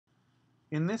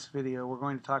In this video, we're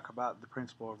going to talk about the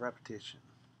principle of repetition.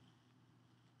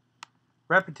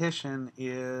 Repetition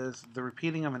is the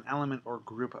repeating of an element or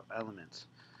group of elements.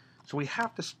 So we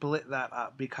have to split that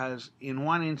up because in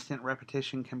one instant,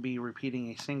 repetition can be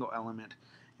repeating a single element.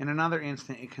 In another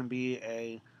instant, it can be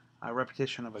a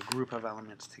repetition of a group of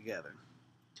elements together.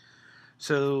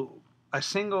 So a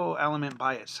single element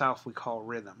by itself we call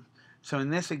rhythm. So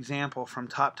in this example, from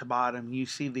top to bottom, you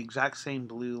see the exact same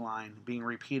blue line being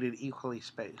repeated equally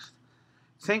spaced.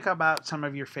 Think about some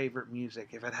of your favorite music.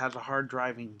 If it has a hard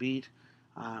driving beat,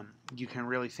 you can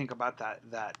really think about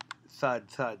that thud,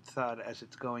 thud, thud as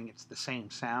it's going. It's the same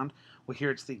sound. Well,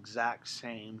 here it's the exact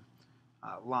same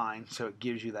line, so it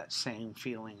gives you that same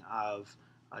feeling of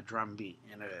a drum beat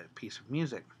in a piece of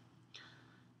music.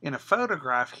 In a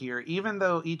photograph here, even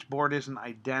though each board isn't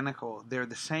identical, they're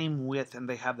the same width and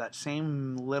they have that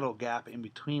same little gap in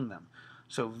between them.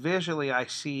 So visually I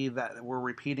see that we're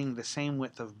repeating the same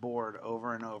width of board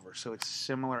over and over. So it's a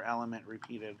similar element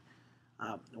repeated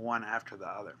one after the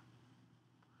other.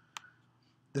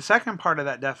 The second part of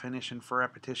that definition for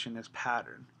repetition is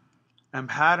pattern. And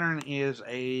pattern is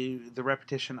the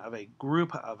repetition of a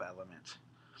group of elements.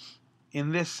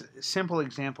 In this simple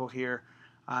example here,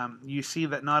 you see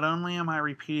that not only am I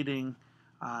repeating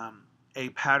a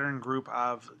pattern group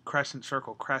of crescent,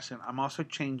 circle, crescent, I'm also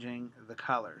changing the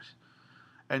colors.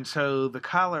 And so the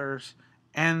colors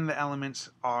and the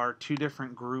elements are two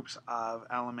different groups of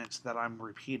elements that I'm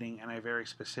repeating in a very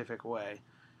specific way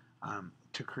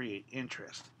to create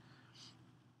interest.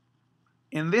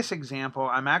 In this example,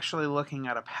 I'm actually looking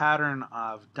at a pattern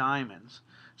of diamonds.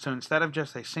 So instead of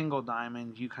just a single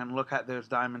diamond, you can look at those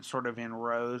diamonds sort of in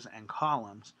rows and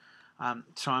columns.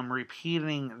 So I'm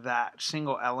repeating that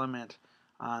single element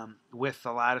with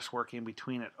the lattice work in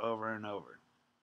between it over and over.